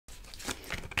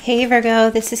Hey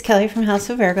Virgo, this is Kelly from House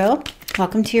of Virgo.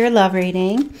 Welcome to your love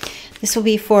reading. This will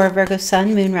be for Virgo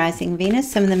Sun, Moon, Rising,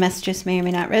 Venus. Some of the messages may or may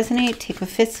not resonate. Take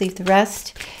what fits, leave the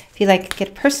rest. If you'd like to get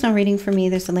a personal reading from me,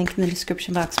 there's a link in the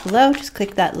description box below. Just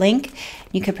click that link.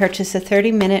 You can purchase a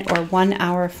 30-minute or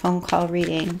 1-hour phone call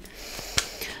reading.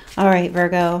 All right,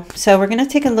 Virgo. So we're going to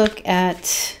take a look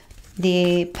at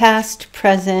the past,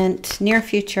 present, near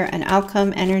future, and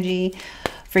outcome energy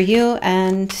for you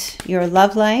and your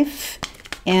love life.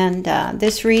 And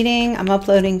this reading I'm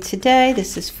uploading today.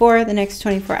 This is for the next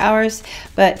 24 hours,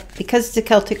 but because it's a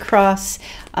Celtic cross,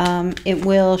 it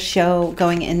will show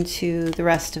going into the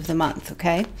rest of the month,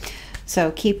 okay?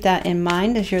 So keep that in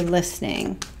mind as you're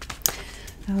listening.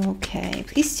 Okay,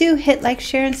 please do hit like,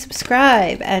 share, and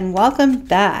subscribe, and welcome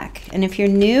back. And if you're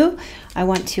new, I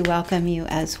want to welcome you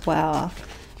as well.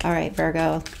 All right,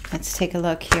 Virgo, let's take a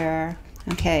look here.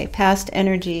 Okay, past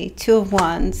energy, Two of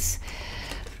Wands.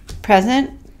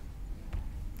 Present,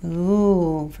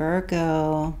 ooh,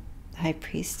 Virgo, High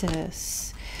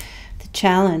Priestess. The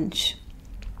challenge,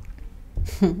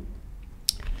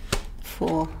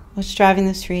 Fool. What's driving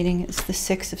this reading is the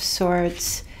Six of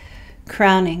Swords.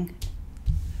 Crowning,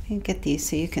 let me get these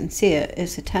so you can see it,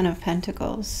 is the Ten of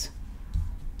Pentacles.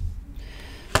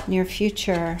 Near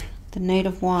future, the Knight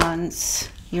of Wands.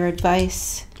 Your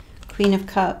advice, Queen of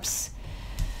Cups.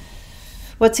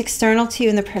 What's external to you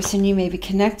and the person you may be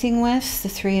connecting with, the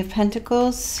Three of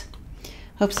Pentacles.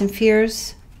 Hopes and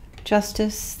fears,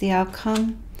 justice, the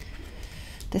outcome,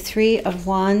 the Three of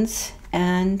Wands,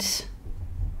 and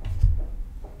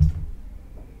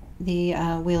the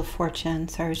Wheel of Fortune.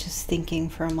 So I was just thinking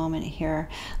for a moment here.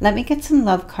 Let me get some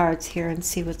love cards here and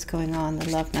see what's going on, the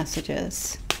love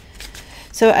messages.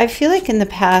 So I feel like in the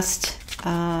past,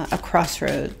 a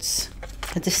crossroads,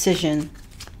 a decision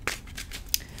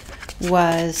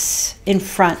was in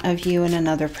front of you and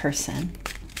another person,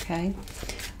 okay?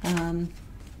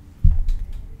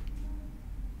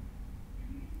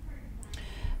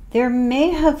 There may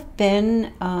have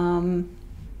been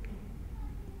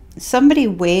somebody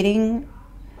waiting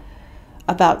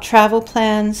about travel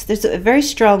plans. There's a very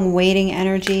strong waiting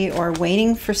energy or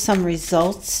waiting for some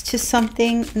results to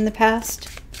something in the past.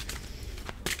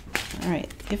 All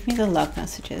right, give me the love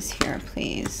messages here,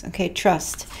 please. Okay,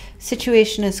 trust.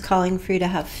 Situation is calling for you to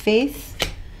have faith.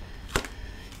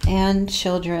 And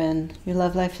children. Your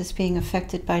love life is being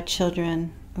affected by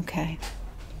children. Okay.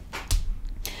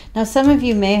 Now, some of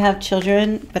you may have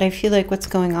children, but I feel like what's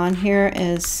going on here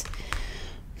is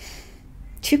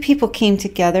two people came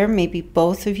together. Maybe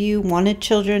both of you wanted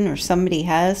children or somebody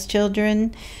has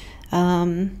children.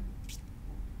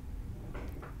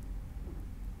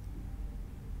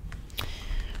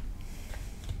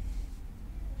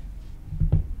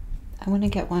 I want to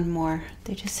get one more.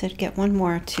 They just said get one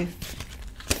more to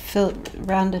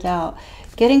round it out.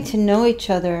 Getting to know each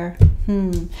other.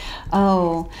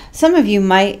 Oh, some of you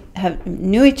might have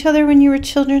knew each other when you were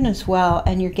children as well,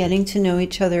 and you're getting to know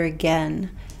each other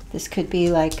again. This could be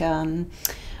like a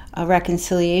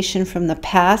reconciliation from the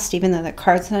past, even though the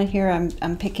card's not here.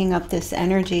 I'm picking up this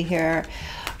energy here,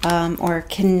 or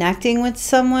connecting with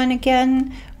someone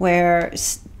again, where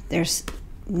there's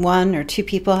one or two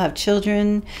people have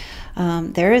children.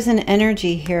 There is an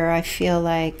energy here. I feel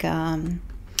like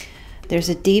there's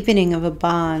a deepening of a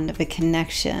bond, of a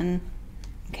connection,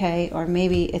 okay? Or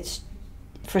maybe it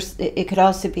could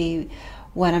also be,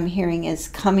 what I'm hearing is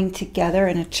coming together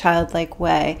in a childlike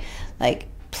way, like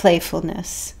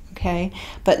playfulness, okay?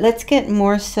 But let's get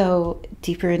more so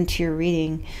deeper into your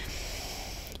reading.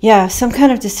 Yeah, some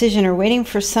kind of decision or waiting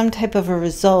for some type of a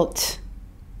result.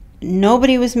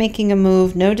 Nobody was making a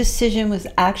move. No decision was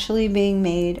actually being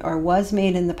made or was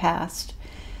made in the past.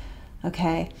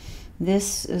 Okay,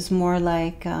 this is more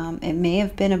like it may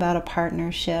have been about a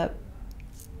partnership,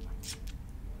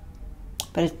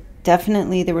 but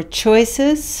definitely there were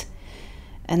choices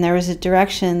and there was a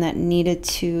direction that needed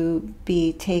to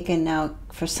be taken. Now,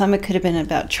 for some it could have been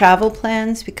about travel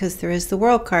plans, because there is the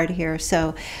World card here.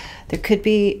 So it could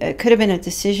have been a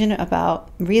decision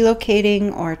about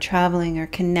relocating or traveling or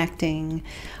connecting,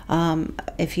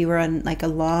 if you were on like a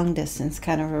long distance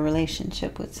kind of a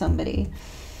relationship with somebody.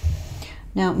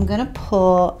 Now I'm going to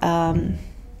pull,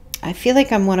 I feel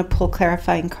like I want to pull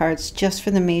clarifying cards just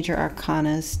for the major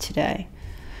arcanas today.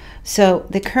 So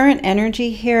the current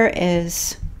energy here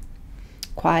is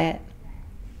quiet,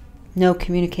 no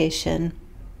communication.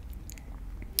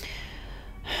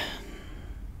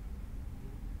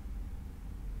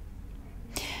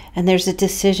 And there's a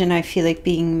decision I feel like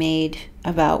being made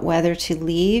about whether to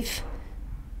leave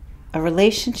a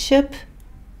relationship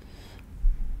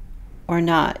or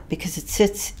not, because it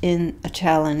sits in a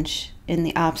challenge, in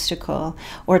the obstacle,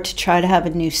 or to try to have a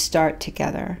new start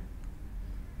together.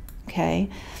 Okay?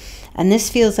 And this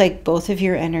feels like both of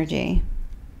your energy.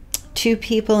 Two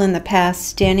people in the past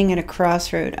standing at a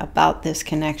crossroad about this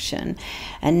connection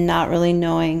and not really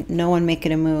knowing, no one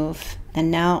making a move.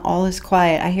 And now all is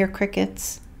quiet. I hear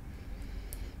crickets.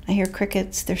 I hear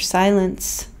crickets. There's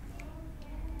silence.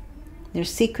 There's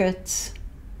secrets.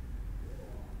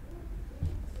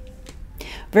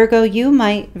 Virgo, you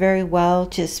might very well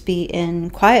just be in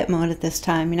quiet mode at this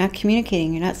time. You're not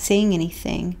communicating. You're not saying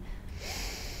anything.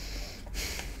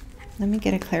 Let me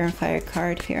get a clarifier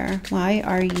card here. Why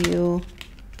are you...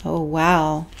 Oh,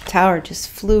 wow. Tower just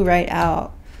flew right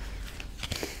out.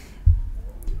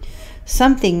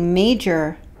 Something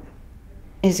major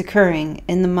is occurring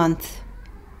in the month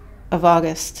of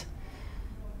August.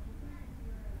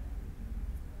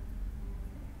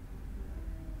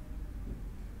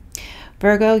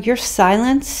 Virgo, your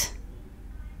silence,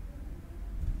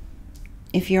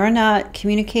 if you're not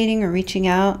communicating or reaching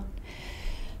out,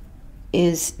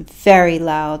 is very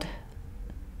loud.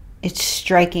 It's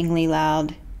strikingly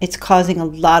loud. It's causing a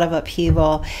lot of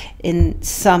upheaval in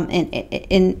surrounding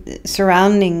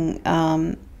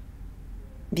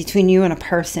between you and a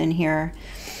person here.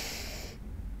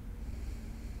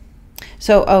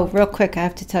 So, oh, real quick, I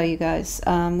have to tell you guys,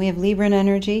 we have Libran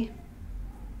energy.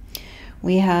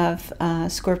 We have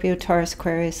Scorpio, Taurus,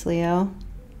 Aquarius, Leo.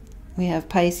 We have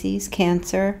Pisces,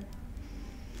 Cancer.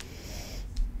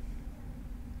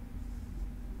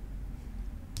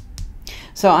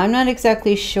 So I'm not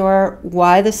exactly sure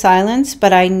why the silence,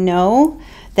 but I know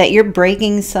that you're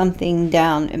breaking something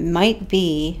down. It might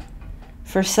be,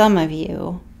 for some of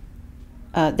you,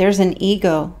 there's an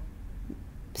ego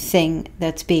thing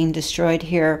that's being destroyed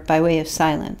here by way of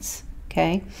silence,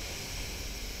 okay?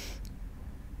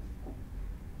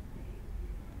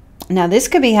 Now, this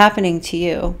could be happening to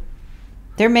you.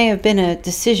 There may have been a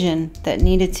decision that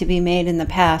needed to be made in the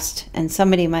past, and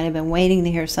somebody might have been waiting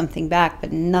to hear something back,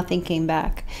 but nothing came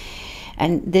back.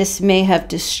 And this may have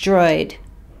destroyed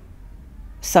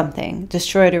something,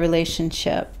 destroyed a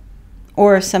relationship,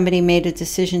 or somebody made a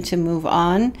decision to move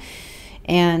on,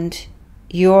 and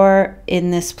you're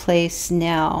in this place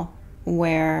now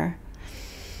where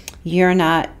you're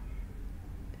not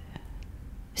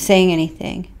saying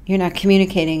anything. You're not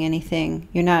communicating anything.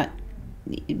 You're not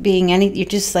being any, you're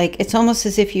just like, it's almost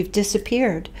as if you've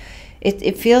disappeared.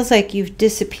 It feels like you've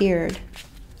disappeared.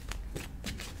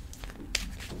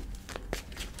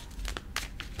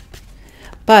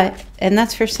 But, and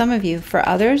that's for some of you. For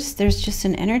others, there's just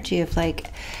an energy of like,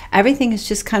 everything is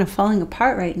just kind of falling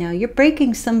apart right now. You're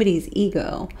breaking somebody's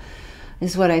ego,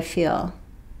 is what I feel.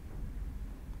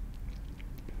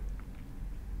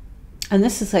 And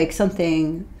this is like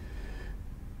something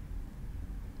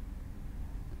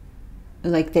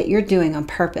like that you're doing on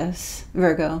purpose,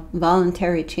 Virgo.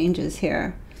 Voluntary changes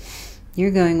here.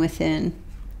 You're going within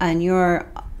and you're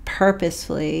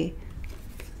purposefully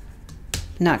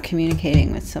not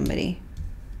communicating with somebody.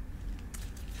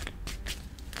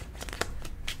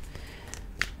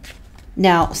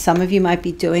 Now, some of you might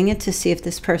be doing it to see if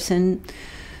this person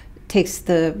takes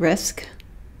the risk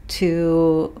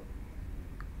to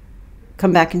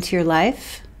come back into your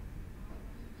life.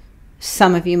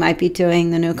 Some of you might be doing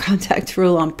the no contact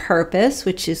rule on purpose,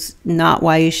 which is not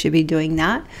why you should be doing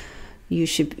that. You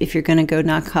should, if you're going to go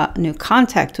no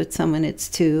contact with someone, it's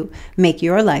to make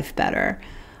your life better,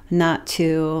 not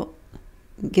to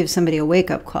give somebody a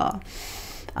wake-up call.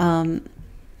 And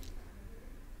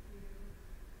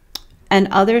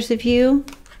others of you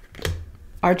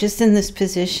are just in this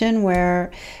position where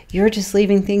you're just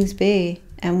leaving things be,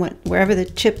 and wherever the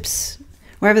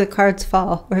cards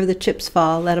fall, wherever the chips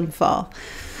fall, let them fall.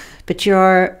 But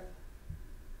you're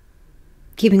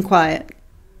keeping quiet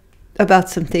about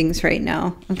some things right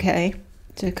now, okay?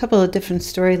 So a couple of different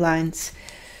storylines.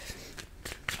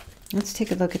 Let's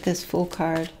take a look at this Fool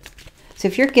card. So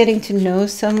if you're getting to know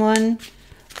someone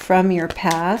from your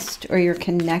past, or you're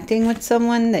connecting with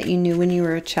someone that you knew when you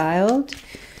were a child,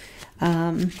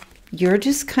 you're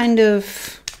just kind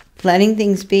of letting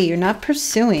things be. You're not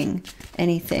pursuing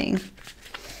anything.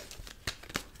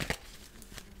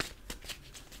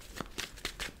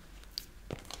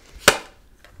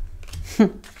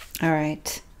 All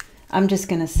right, I'm just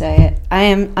gonna say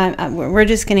it. We're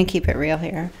just gonna keep it real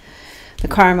here. The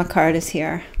Karma card is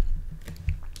here.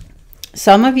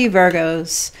 Some of you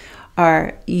Virgos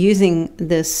are using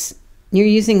this. You're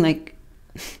using like.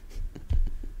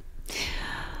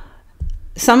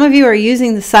 Some of you are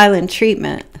using the silent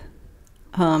treatment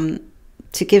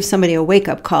to give somebody a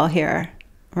wake-up call here,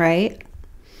 right?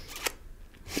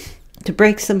 to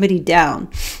break somebody down,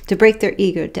 to break their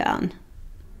ego down.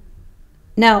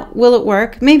 Now, will it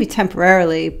work? Maybe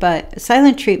temporarily, but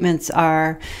silent treatments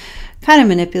are kind of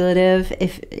manipulative.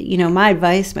 If, you know, my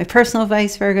advice, my personal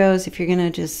advice, Virgos, if you're going to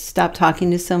just stop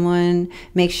talking to someone,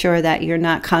 make sure that you're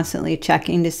not constantly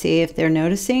checking to see if they're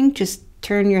noticing. Just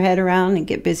turn your head around and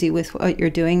get busy with what you're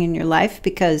doing in your life,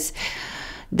 because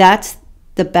that's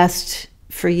the best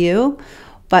for you.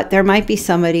 But there might be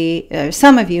somebody,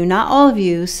 some of you, not all of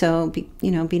you, so be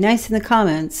nice in the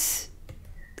comments.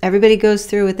 Everybody goes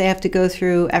through what they have to go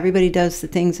through. Everybody does the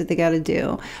things that they got to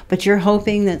do. But you're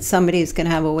hoping that somebody is going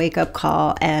to have a wake-up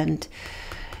call and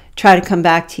try to come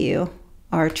back to you,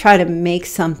 or try to make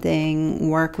something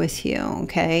work with you,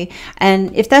 okay?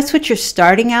 And if that's what you're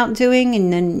starting out doing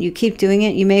and then you keep doing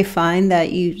it, you may find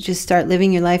that you just start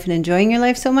living your life and enjoying your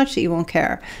life so much that you won't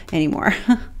care anymore.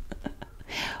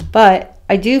 But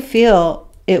I do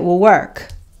feel it will work.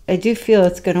 I do feel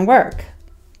it's going to work.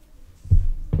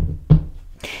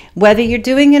 Whether you're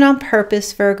doing it on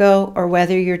purpose, Virgo, or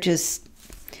whether you're just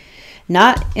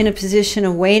not in a position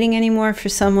of waiting anymore for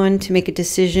someone to make a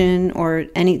decision or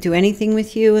do anything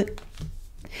with you,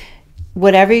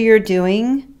 whatever you're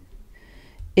doing,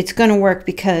 it's going to work,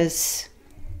 because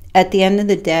at the end of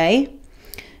the day,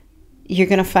 you're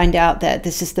going to find out that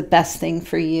this is the best thing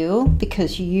for you,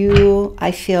 because you,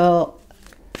 I feel,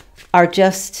 are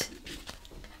just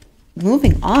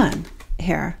moving on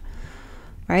here,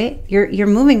 right? You're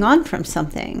moving on from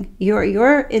something.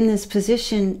 You're in this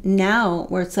position now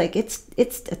where it's like it's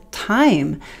a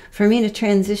time for me to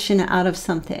transition out of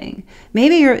something.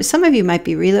 Maybe some of you might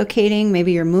be relocating,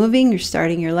 maybe you're moving, you're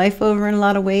starting your life over in a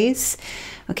lot of ways.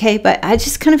 Okay, but I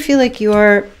just kind of feel like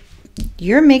you're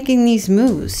making these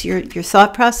moves. Your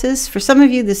thought process, for some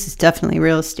of you, this is definitely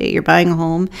real estate. You're buying a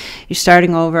home, you're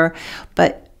starting over,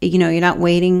 but you know, you're not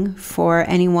waiting for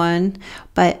anyone.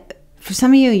 But for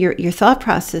some of you, your thought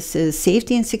process is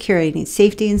safety and security,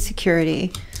 safety and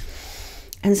security.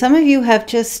 And some of you have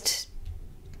just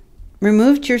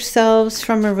removed yourselves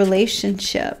from a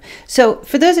relationship. So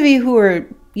for those of you who are,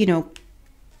 you know,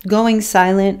 going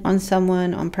silent on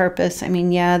someone on purpose, I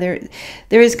mean, yeah,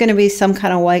 there is going to be some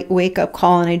kind of wake-up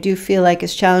call, and I do feel like,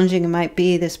 as challenging it might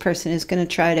be, this person is going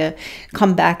to try to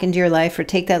come back into your life or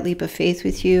take that leap of faith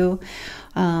with you.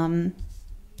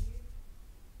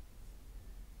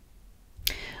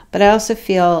 But I also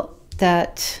feel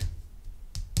that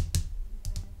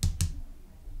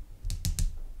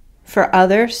for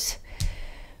others,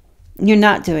 you're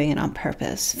not doing it on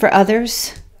purpose. For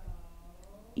others,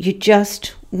 you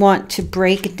just want to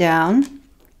break down.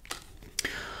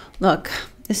 Look,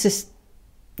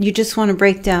 you just want to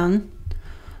break down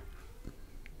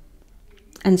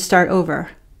and start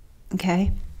over,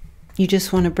 okay? You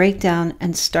just want to break down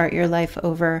and start your life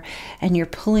over, and you're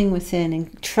pulling within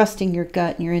and trusting your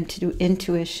gut and your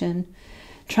intuition,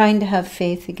 trying to have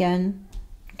faith again,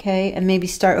 okay? And maybe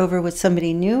start over with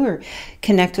somebody new, or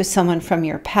connect with someone from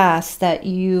your past that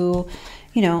you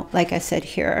know, like I said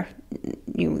here,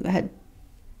 you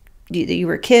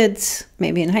were kids,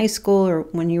 maybe in high school or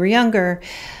when you were younger,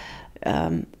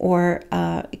 or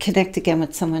connect again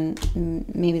with someone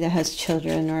maybe that has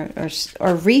children,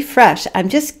 or refresh. I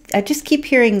just keep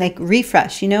hearing like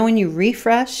refresh. You know, when you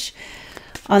refresh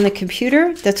on the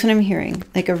computer, that's what I'm hearing,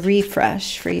 like a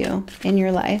refresh for you in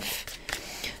your life.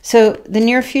 So the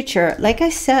near future, like I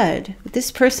said, with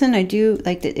this person, I do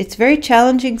like that. It's a very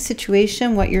challenging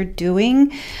situation, what you're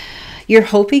doing. You're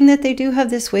hoping that they do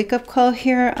have this wake-up call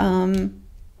here.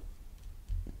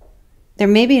 There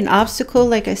may be an obstacle,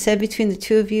 like I said, between the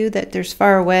two of you, that there's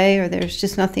far away, or there's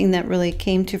just nothing that really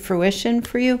came to fruition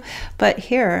for you. But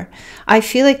here, I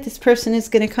feel like this person is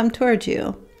going to come towards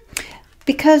you.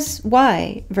 Because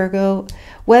why, Virgo?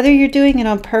 Whether you're doing it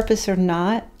on purpose or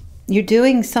not, you're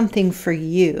doing something for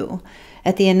you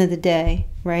at the end of the day,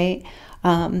 right?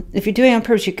 If you're doing it on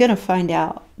purpose, you're going to find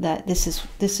out that this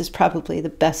is probably the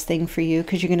best thing for you,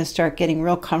 because you're going to start getting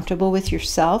real comfortable with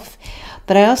yourself.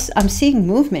 But I'm seeing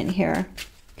movement here.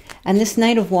 And this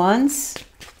Knight of Wands,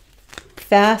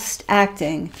 fast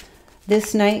acting.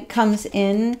 This Knight comes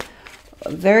in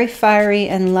very fiery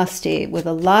and lusty with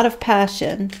a lot of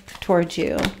passion towards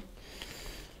you.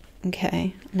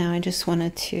 Okay, now I just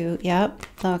wanted to, yep,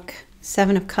 look,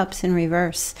 Seven of Cups in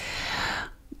reverse.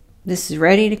 This is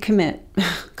ready to commit,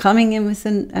 coming in with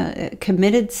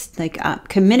committed,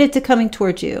 committed to coming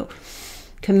towards you,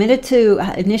 committed to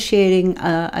initiating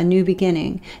a new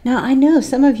beginning. Now, I know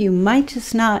some of you might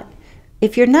just not,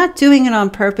 if you're not doing it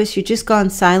on purpose, you've just gone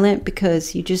silent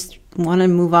because you just want to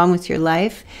move on with your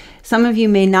life. Some of you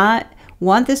may not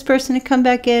want this person to come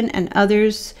back in, and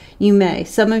others you may.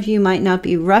 Some of you might not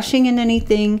be rushing in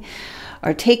anything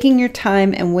or taking your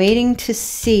time and waiting to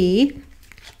see.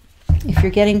 If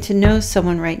you're getting to know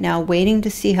someone right now, waiting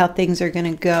to see how things are going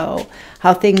to go,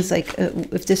 how things like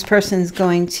if this person's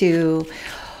going to,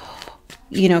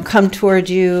 you know, come towards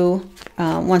you,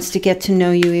 wants to get to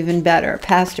know you even better,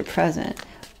 past or present.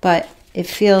 But it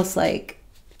feels like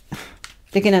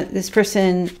this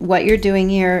person, what you're doing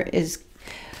here is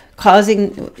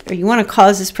causing, or you want to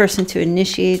cause this person to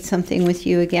initiate something with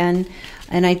you again.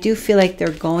 And I do feel like they're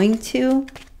going to.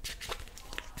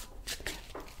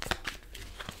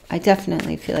 I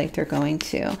definitely feel like they're going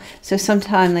to. So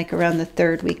sometime like around the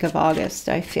 3rd week of August,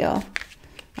 I feel.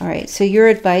 All right, so your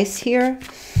advice here,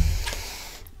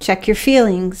 check your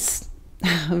feelings,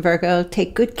 Virgo.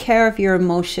 Take good care of your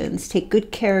emotions. Take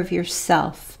good care of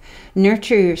yourself.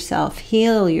 Nurture yourself.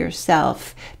 Heal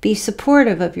yourself. Be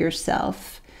supportive of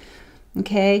yourself.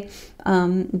 Okay?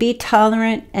 Be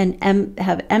tolerant and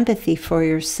have empathy for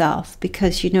yourself.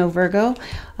 Because, you know, Virgo,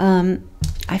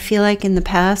 I feel like in the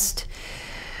past,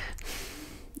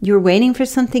 you were waiting for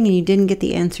something and you didn't get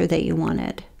the answer that you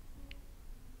wanted.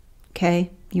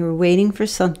 Okay? You were waiting for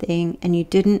something and you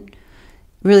didn't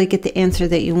really get the answer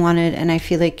that you wanted. And I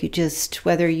feel like you just,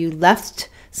 whether you left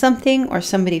something or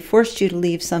somebody forced you to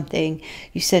leave something,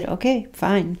 you said, okay,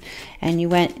 fine. And you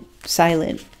went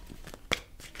silent.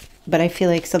 But I feel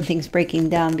like something's breaking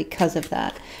down because of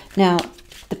that. Now,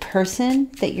 the person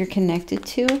that you're connected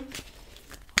to,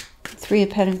 3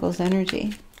 of Pentacles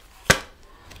energy.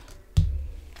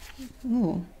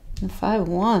 Ooh, the 5 of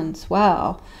Wands.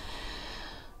 Wow.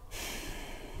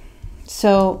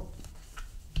 So,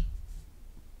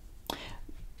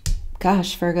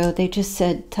 gosh, Virgo, they just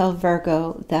said, tell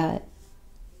Virgo that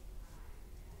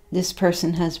this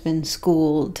person has been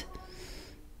schooled.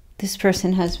 This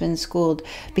person has been schooled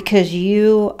because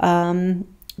you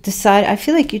I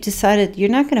feel like you decided you're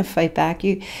not going to fight back.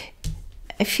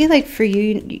 I feel like for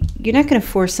you, you're not going to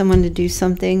force someone to do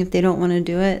something if they don't want to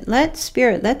do it. Let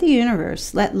spirit, let the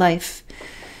universe, let life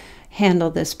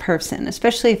handle this person,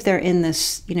 especially if they're in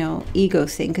this, you know, ego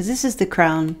thing. Because this is the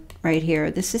crown right here.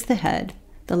 This is the head,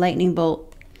 the lightning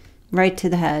bolt right to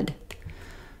the head.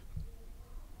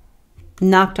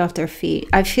 Knocked off their feet.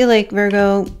 I feel like,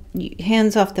 Virgo,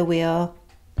 hands off the wheel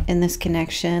in this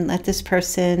connection. Let this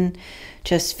person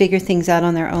just figure things out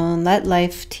on their own. Let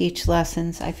life teach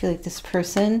lessons. I feel like this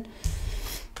person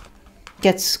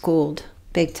gets schooled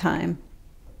big time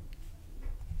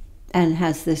and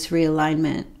has this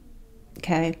realignment.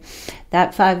 Okay?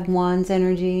 That 5 of Wands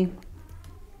energy.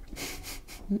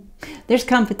 There's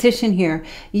competition here.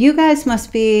 You guys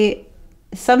must be,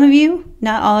 some of you,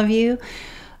 not all of you,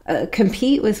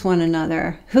 compete with one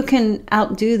another. Who can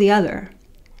outdo the other?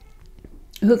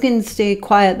 Who can stay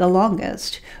quiet the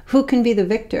longest? Who can be the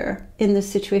victor in the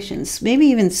situations? Maybe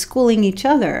even schooling each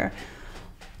other.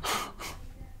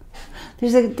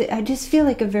 I just feel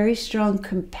like a very strong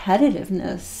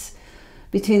competitiveness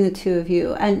between the two of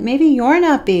you. And maybe you're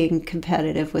not being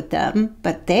competitive with them,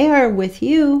 but they are with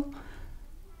you.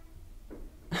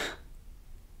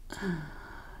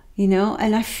 You know,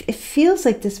 and it feels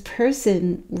like this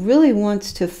person really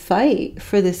wants to fight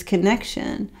for this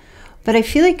connection. But I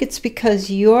feel like it's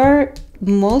because you're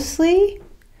mostly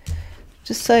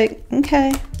just like,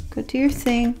 okay, go do your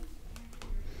thing.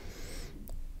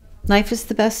 Life is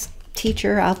the best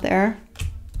teacher out there.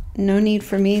 No need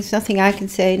for me. There's nothing I can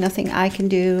say, nothing I can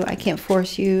do. I can't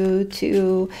force you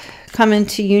to come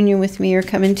into union with me or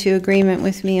come into agreement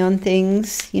with me on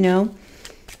things, you know.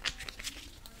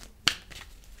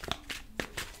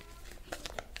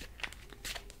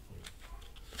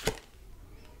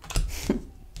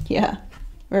 Yeah,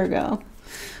 Virgo.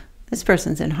 This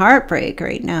person's in heartbreak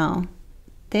right now.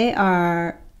 They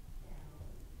are,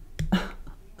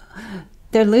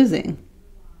 they're losing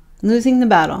the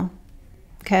battle,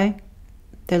 okay?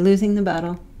 They're losing the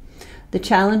battle. The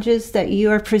challenges that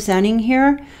you are presenting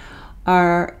here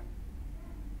are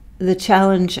the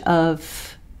challenge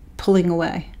of pulling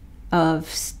away,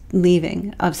 of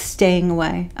leaving, of staying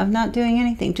away, of not doing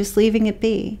anything, just leaving it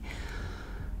be.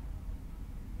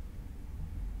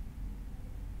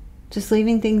 Just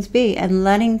leaving things be and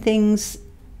letting things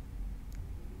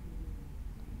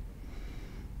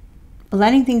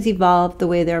evolve the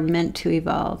way they're meant to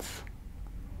evolve.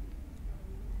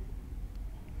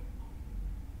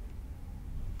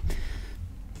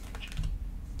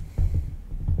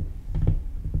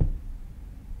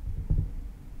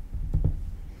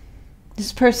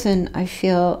 This person, I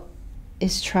feel,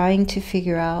 is trying to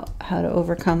figure out how to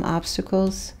overcome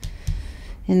obstacles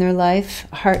in their life,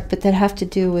 but that have to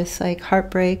do with like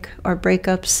heartbreak or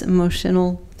breakups,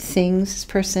 emotional things. This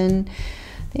person,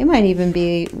 they might even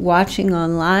be watching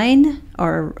online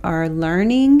or are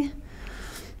learning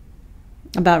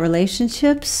about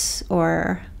relationships,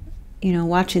 or, you know,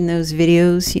 watching those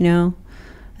videos, you know,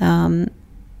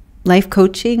 life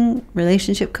coaching,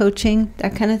 relationship coaching,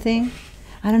 that kind of thing.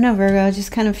 I don't know, Virgo, I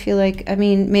just kind of feel like, I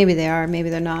mean, maybe they are, maybe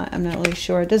they're not. I'm not really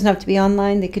sure. It doesn't have to be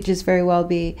online. They could just very well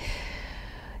be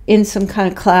in some kind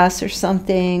of class or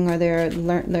something, or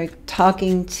they're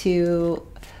talking to,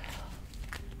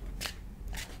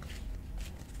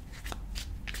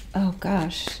 oh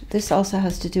gosh, this also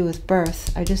has to do with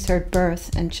birth. I just heard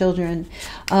birth and children.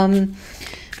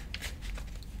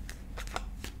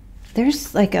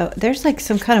 There's like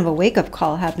some kind of a wake-up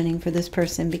call happening for this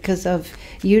person because of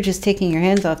you just taking your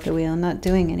hands off the wheel and not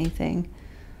doing anything.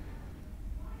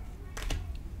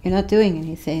 You're not doing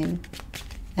anything.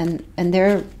 And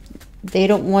they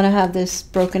don't want to have this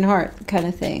broken heart kind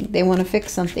of thing. They want to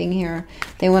fix something here.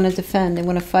 They want to defend. They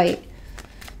want to fight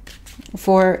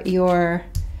for your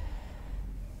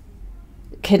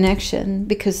connection,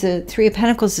 because the Three of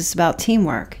Pentacles is about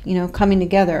teamwork, you know, coming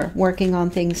together, working on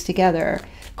things together,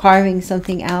 carving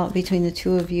something out between the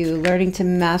two of you, learning to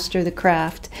master the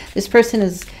craft. This person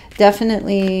is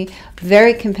definitely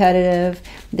very competitive.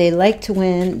 They like to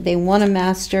win. They want to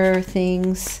master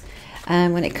things.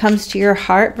 And when it comes to your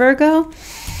heart, Virgo,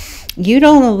 you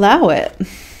don't allow it.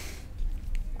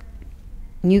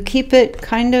 You keep it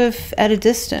kind of at a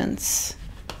distance.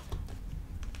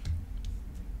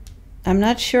 I'm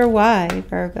not sure why,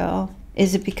 Virgo.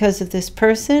 Is it because of this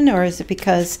person, or is it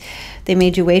because they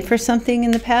made you wait for something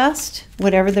in the past?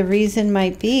 Whatever the reason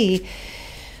might be,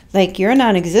 like, you're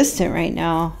non-existent right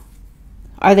now.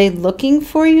 Are they looking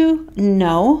for you?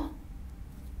 No.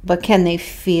 But can they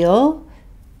feel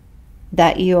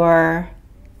that you're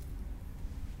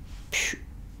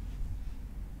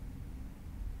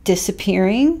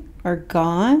disappearing or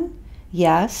gone?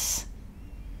 Yes.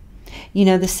 You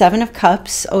know, the Seven of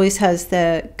Cups always has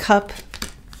the cup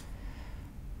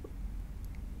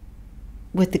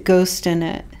with the ghost in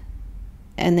it.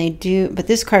 And they do, but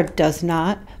this card does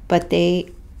not, but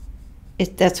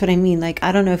that's what I mean. Like,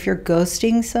 I don't know if you're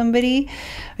ghosting somebody,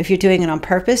 if you're doing it on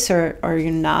purpose or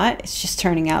you're not. It's just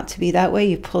turning out to be that way.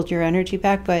 You pulled your energy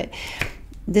back, but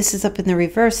this is up in the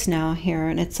reverse now here.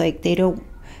 And it's like,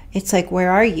 it's like,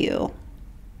 where are you?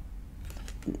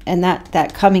 And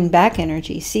that coming back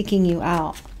energy, seeking you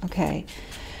out. Okay.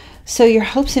 So your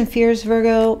hopes and fears,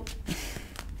 Virgo,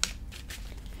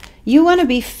 you want to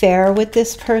be fair with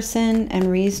this person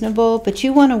and reasonable, but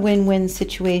you want a win-win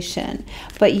situation.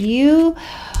 But you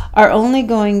are only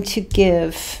going to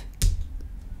give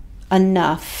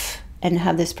enough and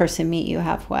have this person meet you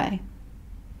halfway.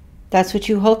 That's what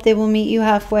you hope. They will meet you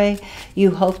halfway.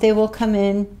 You hope they will come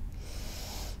in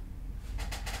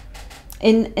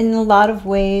a lot of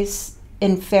ways,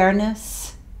 in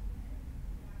fairness,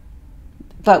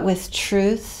 but with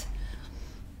truth.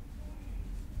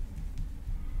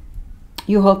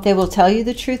 You hope they will tell you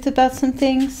the truth about some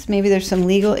things. Maybe there's some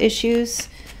legal issues.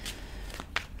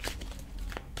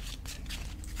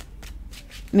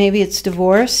 Maybe it's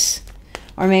divorce,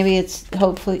 or maybe it's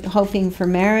hoping for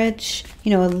marriage,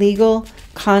 you know, a legal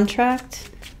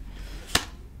contract.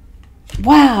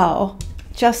 Wow.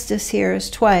 Justice here is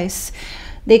twice.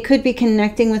 They could be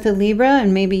connecting with a Libra,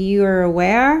 and maybe you are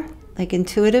aware, like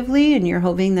intuitively, and you're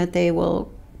hoping that they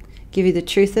will give you the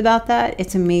truth about that.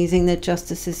 It's amazing that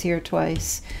Justice is here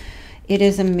twice. It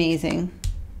is amazing.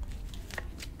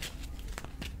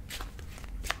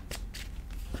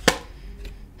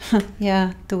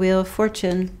 Yeah, the Wheel of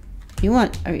Fortune. You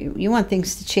want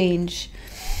things to change.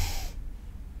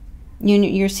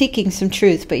 You're seeking some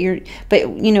truth, but you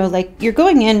know, like, you're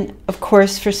going in, of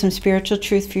course, for some spiritual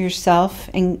truth for yourself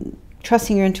and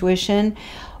trusting your intuition,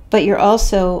 but you're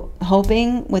also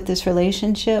hoping with this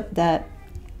relationship that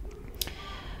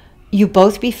you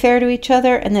both be fair to each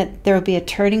other, and that there will be a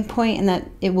turning point, and that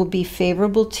it will be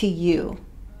favorable to you.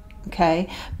 Okay?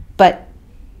 But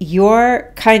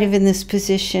you're kind of in this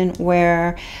position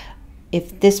where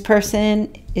if this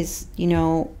person is, you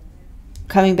know,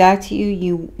 coming back to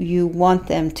you, you want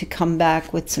them to come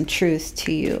back with some truth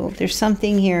to you. There's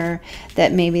something here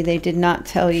that maybe they did not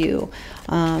tell you,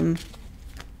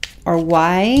 or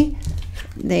why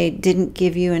they didn't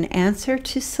give you an answer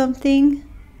to something.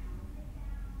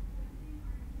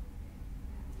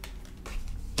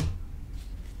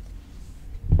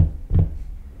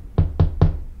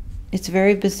 It's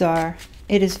very bizarre.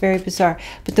 It is very bizarre.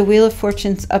 But the Wheel of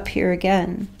Fortune's up here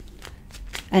again.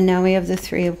 And now we have the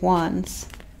Three of Wands.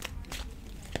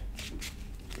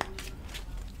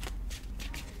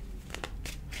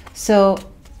 So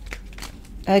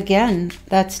again,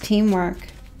 that's teamwork.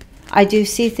 I do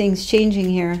see things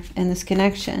changing here in this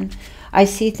connection. I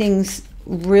see things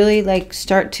really like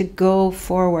start to go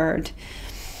forward.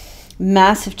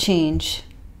 Massive change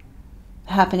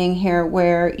happening here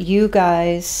where you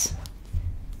guys,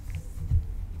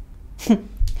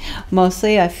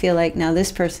 mostly I feel like now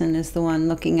this person is the one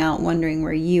looking out, wondering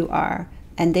where you are.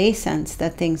 And they sense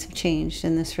that things have changed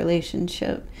in this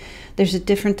relationship. There's a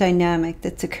different dynamic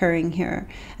that's occurring here.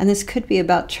 And this could be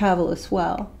about travel as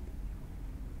well.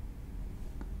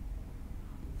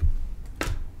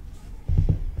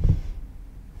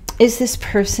 Is this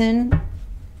person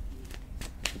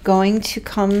going to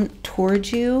come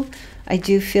towards you? I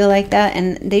do feel like that.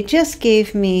 And they just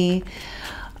gave me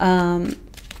the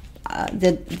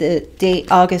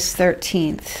date August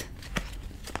 13th.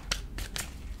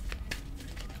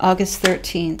 August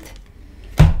 13th.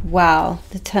 Wow.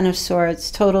 The Ten of Swords.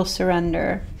 Total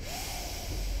surrender.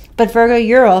 But Virgo,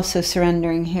 you're also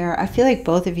surrendering here. I feel like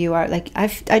both of you are. Like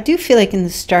I do feel like in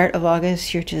the start of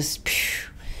August, you're just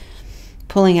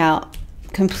pulling out,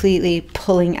 completely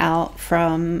pulling out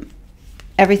from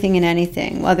everything and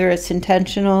anything, whether it's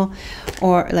intentional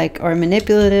or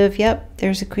manipulative. Yep,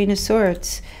 there's a Queen of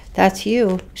Swords. That's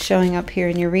you showing up here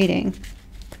in your reading.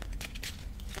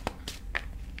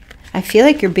 I feel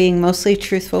like you're being mostly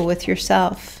truthful with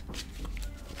yourself.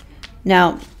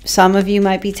 Now, some of you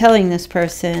might be telling this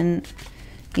person,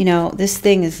 you know, this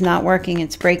thing is not working,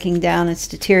 it's breaking down, it's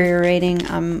deteriorating,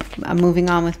 I'm moving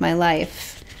on with my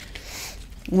life.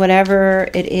 Whatever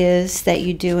it is that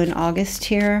you do in August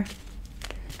here,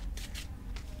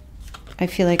 I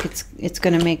feel like it's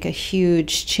going to make a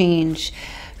huge change,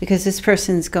 because this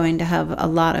person's going to have a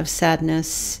lot of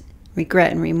sadness,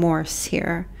 regret, and remorse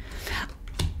here.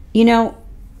 You know,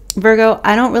 Virgo,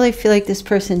 I don't really feel like this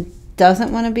person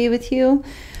doesn't want to be with you.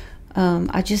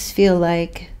 I just feel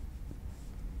like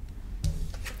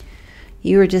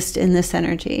you were just in this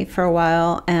energy for a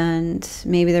while, and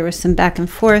maybe there was some back and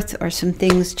forth, or some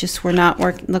things just were not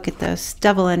working. Look at this.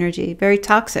 Devil energy. Very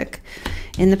toxic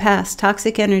in the past.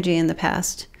 Toxic energy in the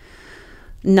past.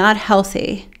 Not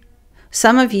healthy.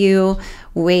 Some of you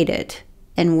waited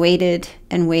and waited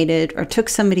and waited, or took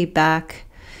somebody back.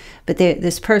 But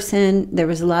this person, there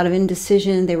was a lot of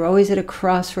indecision. They were always at a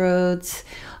crossroads.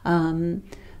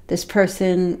 This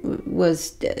person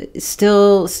was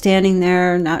still standing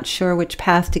there, not sure which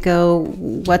path to go,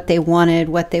 what they wanted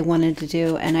to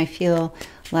do. And I feel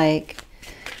like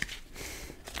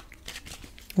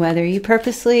whether you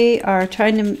purposely are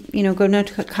trying to, you know, go no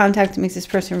contact to make this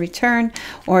person return,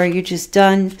 or you're just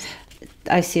done,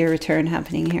 I see a return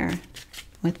happening here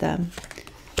with them.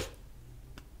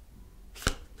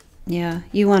 Yeah,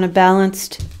 you want a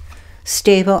balanced,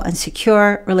 stable, and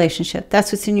secure relationship.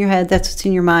 That's what's in your head. That's what's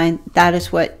in your mind.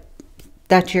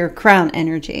 That's your crown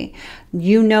energy.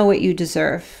 You know what you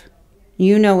deserve.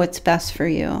 You know what's best for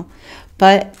you.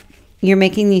 But you're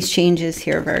making these changes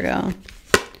here, Virgo.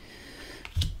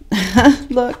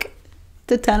 Look,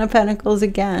 the Ten of Pentacles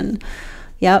again.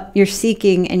 Yep, you're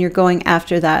seeking and you're going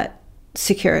after that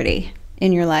security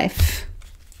in your life.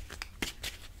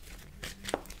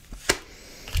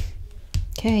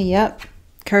 Okay, yep.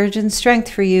 Courage and strength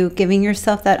for you, giving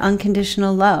yourself that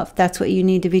unconditional love. That's what you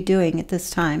need to be doing at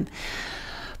this time.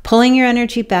 Pulling your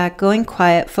energy back, going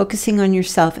quiet, focusing on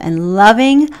yourself, and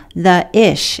loving the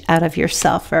ish out of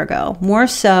yourself, Virgo. More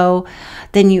so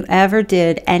than you ever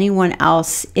did anyone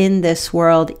else in this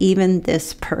world, even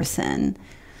this person.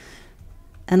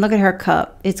 And look at her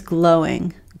cup. It's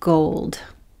glowing gold.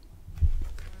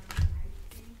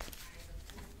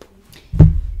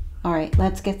 All right,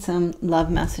 let's get some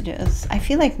love messages. I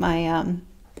feel like my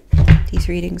these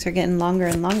readings are getting longer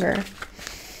and longer.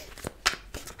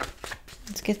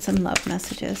 Let's get some love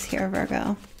messages here,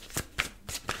 Virgo.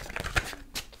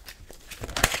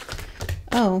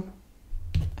 Oh,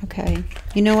 okay.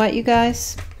 You know what, you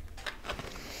guys?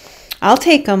 I'll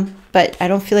take them, but I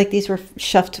don't feel like these were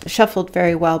shuffled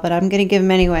very well, but I'm going to give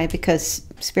them anyway because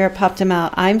Spirit popped them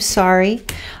out. I'm sorry.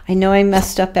 I know I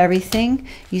messed up everything.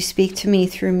 You speak to me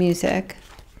through music.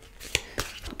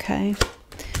 Okay.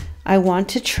 I want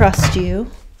to trust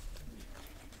you.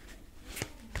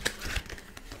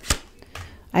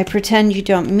 I pretend you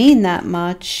don't mean that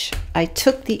much. I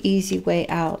took the easy way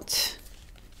out.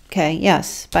 Okay,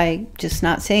 yes, by just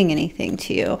not saying anything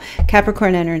to you.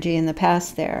 Capricorn energy in the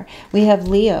past there. We have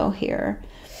Leo here.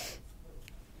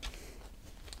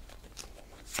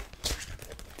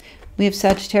 We have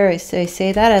Sagittarius. They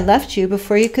say that I left you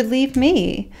before you could leave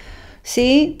me.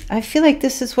 See, I feel like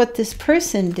this is what this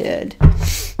person did.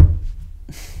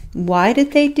 Why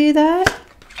did they do that?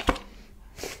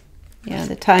 Yeah,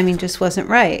 the timing just wasn't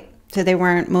right. So they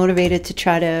weren't motivated to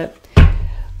try to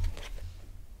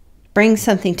bring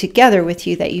something together with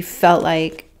you that you felt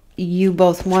like you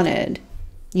both wanted.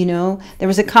 You know, there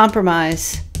was a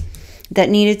compromise that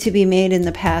needed to be made in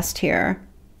the past here.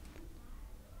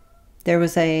 There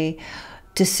was a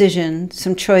decision,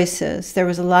 some choices. There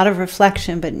was a lot of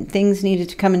reflection, but things needed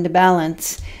to come into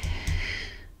balance.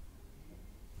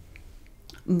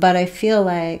 But I feel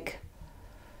like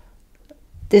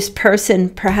this person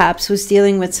perhaps was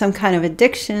dealing with some kind of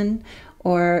addiction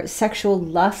or sexual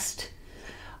lust,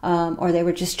 or they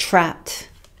were just trapped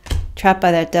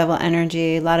by that devil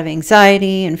energy, a lot of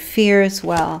anxiety and fear as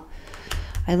well.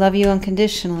 I love you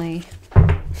unconditionally.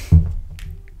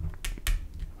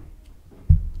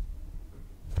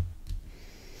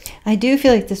 I do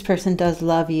feel like this person does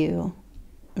love you,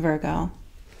 Virgo.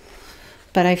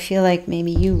 But I feel like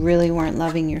maybe you really weren't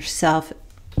loving yourself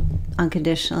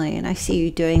unconditionally. And I see you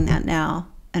doing that now.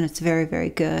 And it's very, very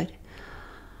good.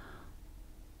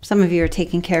 Some of you are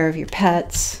taking care of your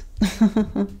pets.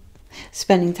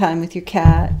 Spending time with your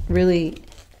cat. Really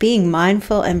being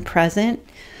mindful and present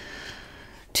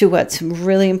to what's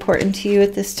really important to you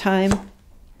at this time.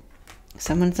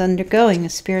 Someone's undergoing a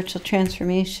spiritual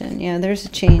transformation. Yeah, there's a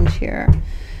change here.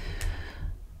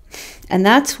 And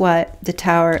that's what the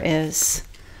Tower is.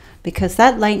 Because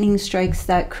that lightning strikes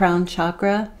that crown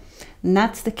chakra. And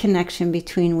that's the connection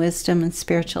between wisdom and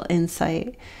spiritual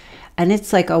insight. And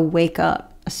it's like a wake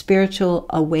up, a spiritual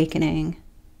awakening.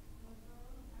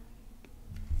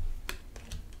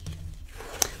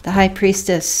 The High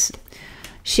Priestess,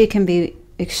 she can be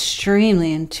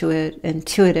extremely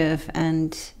intuitive,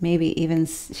 and maybe even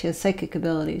she has psychic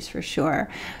abilities for sure.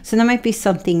 So there might be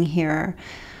something here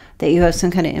that you have some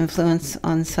kind of influence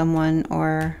on someone,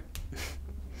 or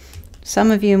some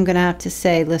of you, I'm going to have to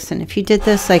say, listen, if you did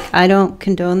this, like, I don't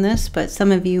condone this, but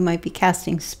some of you might be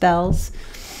casting spells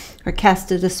or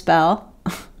casted a spell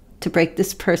to break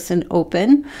this person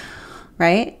open,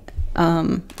 right?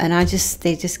 And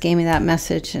they just gave me that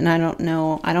message, and I don't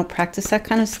know, I don't practice that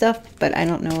kind of stuff, but I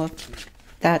don't know if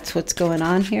that's what's going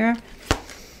on here.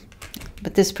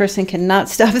 But this person cannot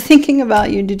stop thinking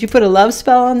about you. Did you put a love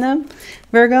spell on them,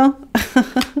 Virgo?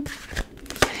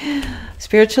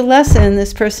 Spiritual lesson.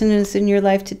 This person is in your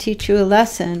life to teach you a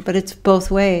lesson, but it's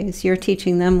both ways. You're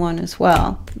teaching them one as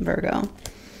well, Virgo.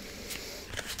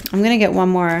 I'm going to get one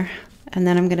more, and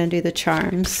then I'm going to do the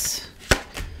charms.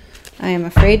 I am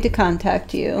afraid to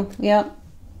contact you. Yep.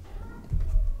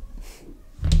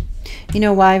 You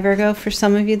know why, Virgo? For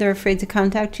some of you, they're afraid to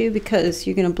contact you because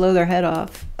you're going to blow their head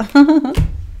off. I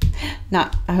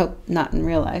hope not in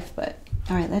real life, but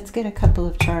all right, let's get a couple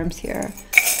of charms here.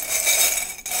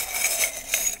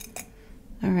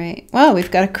 All right. Wow, we've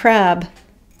got a crab.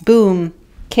 Boom.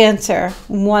 Cancer,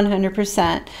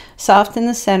 100%. Soft in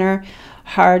the center,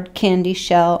 hard candy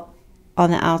shell on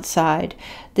the outside.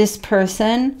 This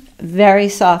person, very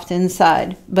soft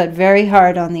inside, but very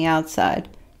hard on the outside.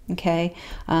 Okay.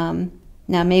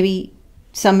 Now maybe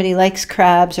somebody likes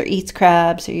crabs or eats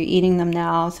crabs, or you're eating them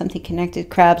now, something connected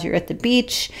crabs, you're at the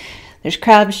beach, there's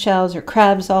crab shells or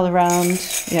crabs all around,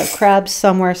 you have crabs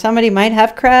somewhere. Somebody might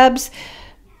have crabs.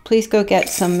 Please go get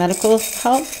some medical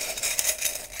help.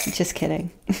 Just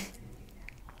kidding.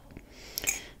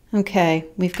 Okay,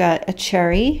 we've got a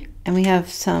cherry, and we have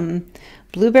some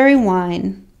blueberry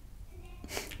wine.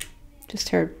 Just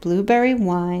heard blueberry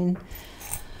wine.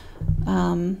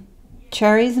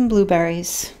 Cherries and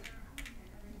blueberries.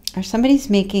 Or somebody's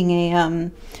making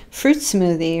a fruit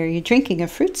smoothie, or you're drinking a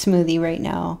fruit smoothie right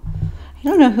now. I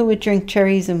don't know who would drink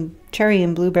cherry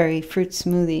and blueberry fruit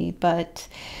smoothie, but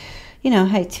you know,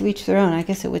 hey, to each their own. I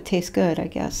guess it would taste good, I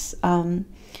guess.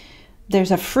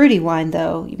 There's a fruity wine,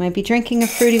 though. You might be drinking a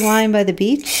fruity wine by the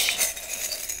beach,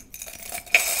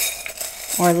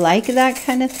 or like that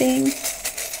kind of thing.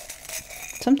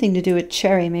 Something to do with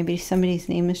cherry. Maybe somebody's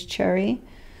name is Cherry.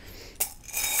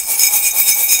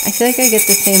 I feel like I get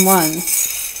the same ones.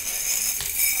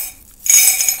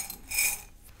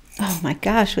 Oh my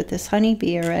gosh, with this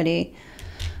honeybee already.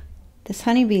 This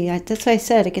honeybee, that's what I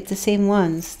said, I get the same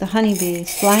ones. The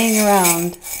honeybees flying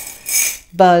around.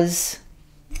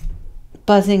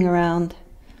 Buzzing around.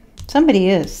 Somebody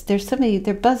is. There's somebody,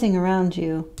 they're buzzing around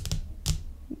you.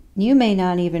 You may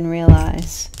not even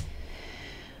realize.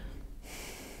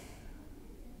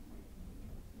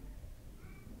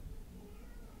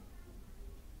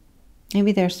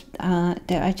 Maybe there's,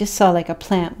 I just saw like a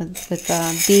plant with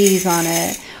bees on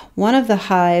it. One of the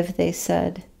hive, they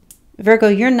said. Virgo,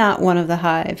 you're not one of the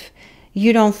hive.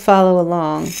 You don't follow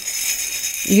along.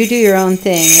 You do your own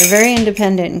thing. You're very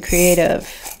independent and creative.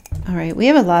 All right, we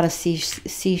have a lot of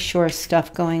seashore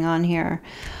stuff going on here.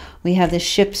 We have the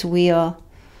ship's wheel,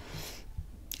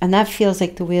 and that feels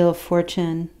like the Wheel of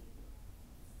Fortune.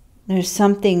 There's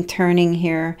something turning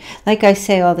here. Like I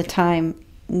say all the time,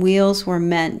 wheels were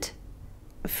meant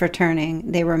for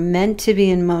turning. They were meant to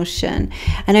be in motion.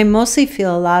 And I mostly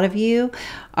feel a lot of you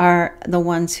are the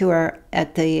ones who are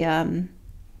at the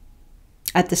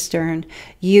stern.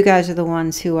 You guys are the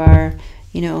ones who are,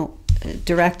 you know,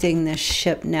 directing this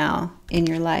ship now in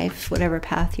your life, whatever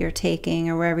path you're taking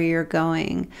or wherever you're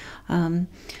going.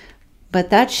 But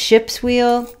that ship's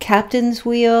wheel, captain's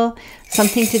wheel,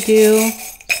 something to do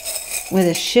with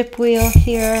a ship wheel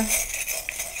here.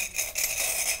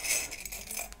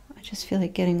 I just feel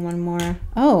like getting one more.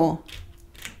 Oh.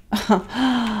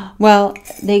 Well,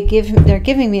 they're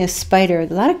giving me a spider. A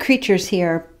lot of creatures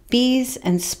here. Bees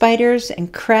and spiders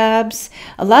and crabs.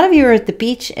 A lot of you are at the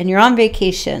beach and you're on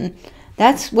vacation.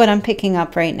 That's what I'm picking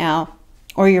up right now.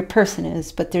 Or your person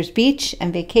is. But there's beach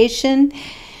and vacation.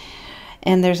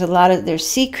 And there's there's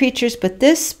sea creatures. But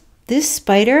this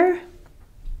spider,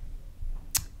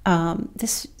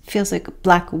 this feels like a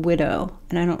black widow.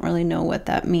 And I don't really know what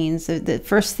that means. The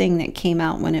first thing that came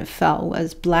out when it fell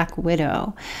was Black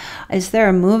Widow. Is there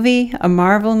a movie, a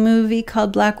Marvel movie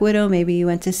called Black Widow? Maybe you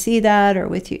went to see that, or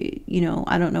with you know,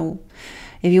 I don't know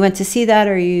if you went to see that,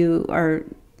 or you are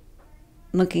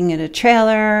looking at a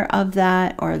trailer of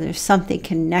that, or there's something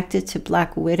connected to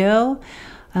Black Widow.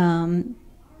 I'm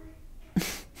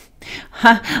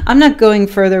not going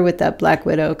further with that Black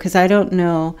Widow because I don't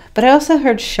know. But I also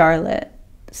heard Charlotte.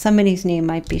 Somebody's name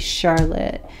might be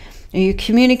Charlotte. Are you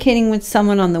communicating with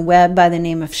someone on the web by the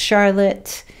name of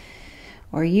Charlotte?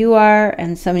 Or you are,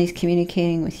 and somebody's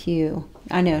communicating with you.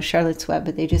 I know, Charlotte's Web,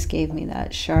 but they just gave me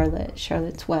that.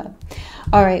 Charlotte's Web.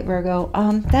 All right, Virgo.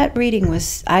 That reading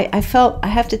was, I felt, I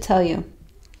have to tell you,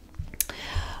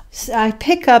 I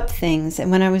pick up things,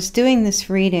 and when I was doing this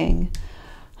reading,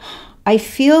 I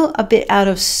feel a bit out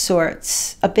of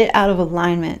sorts, a bit out of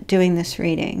alignment doing this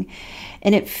reading.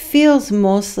 And it feels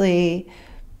mostly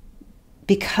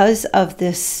because of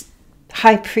this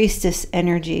High Priestess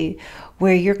energy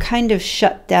where you're kind of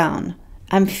shut down.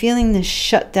 I'm feeling this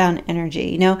shut down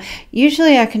energy. You know,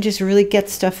 usually I can just really get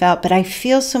stuff out, but I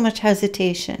feel so much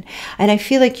hesitation. And I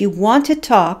feel like you want to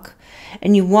talk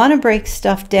and you want to break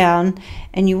stuff down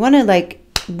and you want to like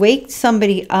wake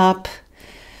somebody up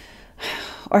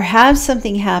or have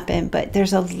something happen, but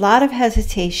there's a lot of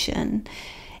hesitation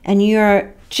and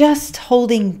you're just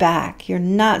holding back. You're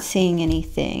not saying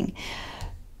anything.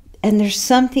 And there's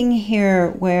something here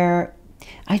where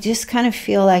I just kind of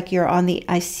feel like you're on the,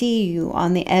 I see you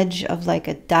on the edge of like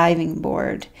a diving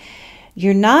board.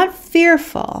 You're not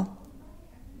fearful,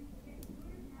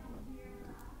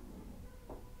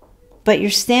 but you're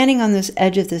standing on this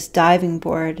edge of this diving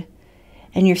board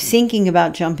and you're thinking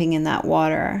about jumping in that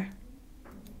water.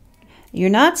 You're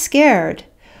not scared,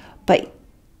 but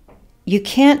you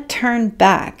can't turn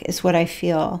back is what I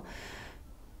feel.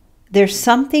 There's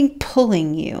something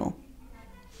pulling you.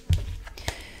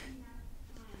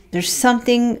 There's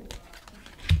something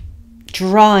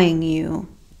drawing you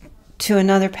to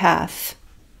another path.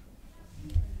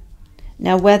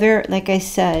 Now, whether, like I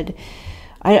said,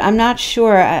 I'm not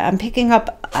sure. I'm picking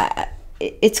up,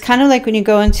 it's kind of like when you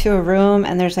go into a room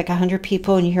and there's like 100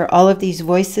 people and you hear all of these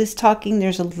voices talking.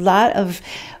 There's a lot of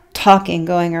talking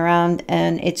going around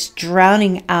and it's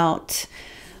drowning out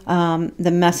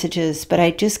the messages. But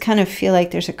I just kind of feel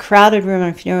like there's a crowded room.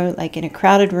 And if you're like in a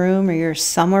crowded room or you're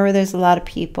somewhere where there's a lot of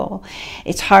people,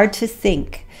 it's hard to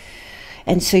think.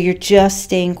 And so you're just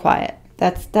staying quiet.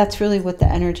 That's really what the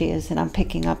energy is that I'm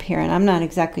picking up here. And I'm not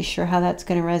exactly sure how that's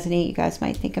going to resonate. You guys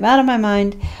might think I'm out of my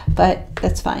mind, but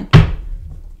that's fine.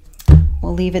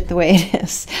 We'll leave it the way it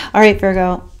is. All right,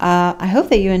 Virgo, I hope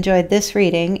that you enjoyed this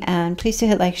reading, and please do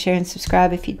hit like, share, and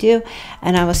subscribe if you do,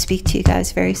 and I will speak to you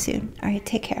guys very soon. All right,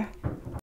 take care.